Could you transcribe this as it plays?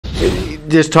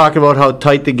just talking about how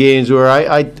tight the games were,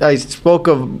 I spoke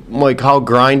of like how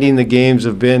grinding the games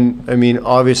have been. I mean,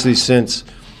 obviously since,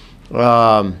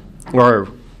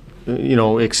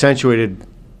 accentuated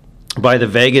by the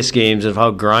Vegas games of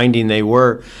how grinding they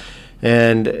were,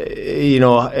 and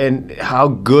and how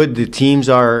good the teams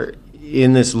are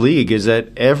in this league is that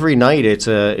every night it's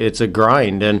a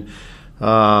grind, and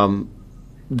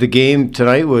the game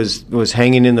tonight was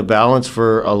hanging in the balance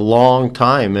for a long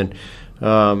time, and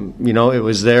it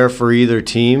was there for either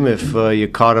team if you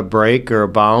caught a break or a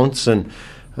bounce, and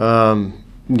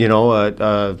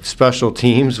special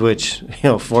teams, which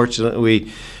fortunately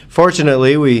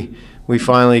we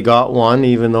finally got one,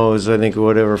 even though it was, I think,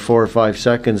 4 or 5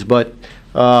 seconds. But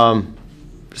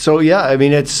so yeah, I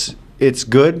mean, it's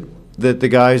good that the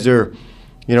guys are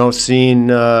seeing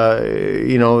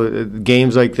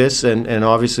games like this, and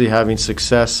obviously having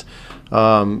success.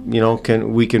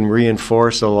 We can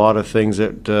reinforce a lot of things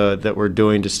that we're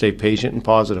doing to stay patient and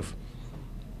positive.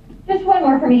 Just one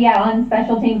more for me, on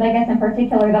special teams, I guess in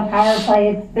particular the power play.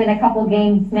 It's been a couple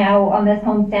games now on this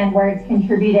homestand where it's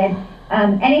contributed.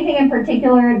 Anything in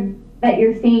particular that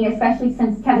you're seeing, especially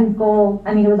since Kevin's goal,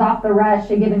 I mean, it was off the rush,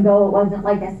 a give and go, it wasn't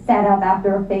like a setup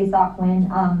after a face-off win.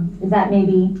 Is that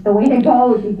maybe the way to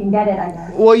go if you can get it, I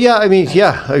guess? Well, yeah, I mean,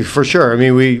 yeah, for sure. I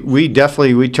mean, we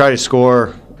definitely try to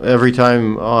score every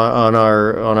time on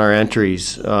our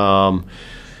entries.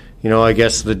 I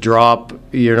guess the drop,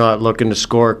 you're not looking to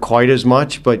score quite as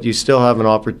much, but you still have an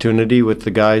opportunity with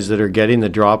the guys that are getting the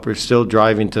drop are still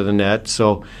driving to the net.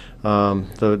 So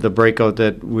the breakout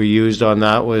that we used on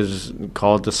that was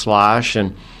called the slash,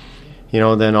 and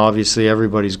then obviously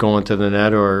everybody's going to the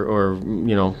net, or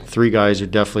 3 guys are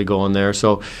definitely going there.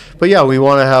 So, but yeah, we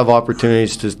want to have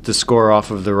opportunities to score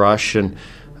off of the rush, and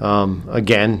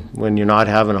again, when you're not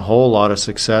having a whole lot of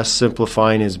success,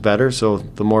 simplifying is better. So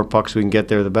the more pucks we can get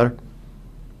there, the better.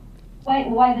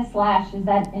 Why the slash? Is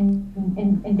that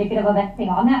indicative of anything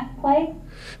on that play?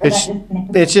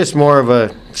 It's just more of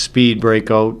a speed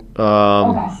breakout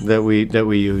that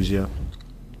we use. Yeah.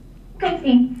 Thanks,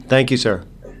 Dean. Thank you, sir.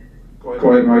 Go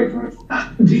ahead, Mike.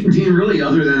 Dean, really,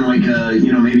 other than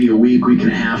maybe a week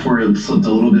and a half where it slipped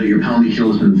a little bit, your penalty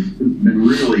kill has been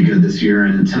really good this year,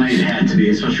 and tonight it had to be,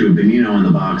 especially with Benino in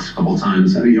the box a couple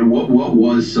times. What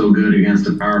was so good against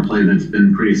a power play that's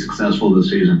been pretty successful this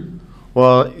season?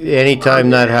 Well, anytime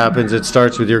that happens, it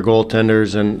starts with your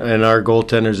goaltenders, and our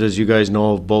goaltenders, as you guys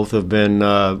know, both have been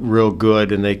real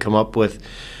good, and they come up with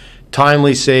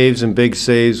timely saves and big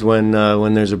saves when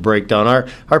there's a breakdown.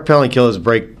 Our penalty kill has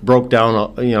broke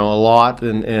down a lot,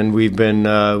 and we've been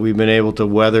able to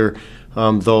weather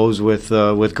those with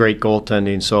great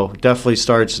goaltending. So definitely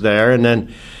starts there, and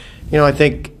then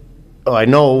I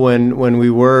know when we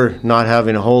were not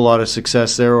having a whole lot of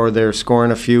success there, or they're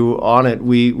scoring a few on it,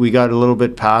 we got a little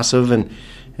bit passive and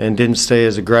didn't stay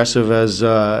as aggressive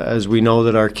as we know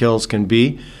that our kills can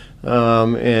be,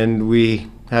 and we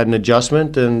had an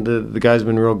adjustment, and the guy's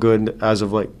been real good as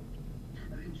of late.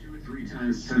 I think 2 or 3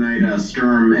 times tonight,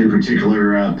 Sturm in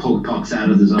particular poked pucks out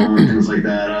of the zone and things like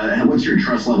that. What's your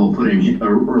trust level putting a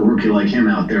rookie like him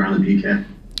out there on the PK?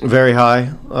 Very high.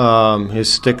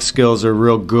 His stick skills are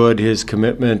real good. His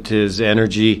commitment, his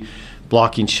energy,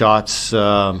 blocking shots.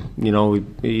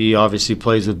 He obviously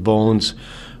plays with Bones,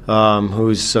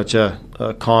 who's such a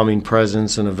calming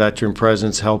presence and a veteran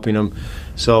presence helping him.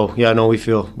 So yeah, no, we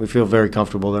feel very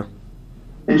comfortable there.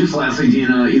 And just lastly,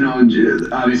 Dean,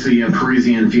 obviously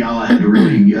Parisi and Fiala had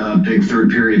really big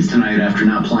third periods tonight after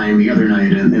not playing the other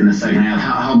night in the second half.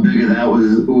 How big of that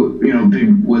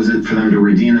was it for them to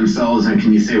redeem themselves? And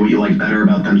can you say what you like better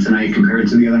about them tonight compared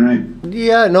to the other night?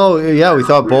 Yeah, we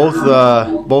thought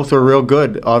both were real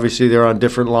good. Obviously, they're on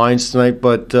different lines tonight,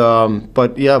 but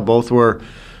yeah, both were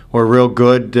real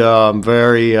good,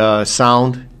 very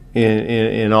sound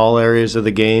in all areas of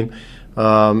the game.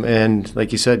 And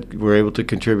like you said, we're able to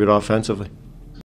contribute offensively.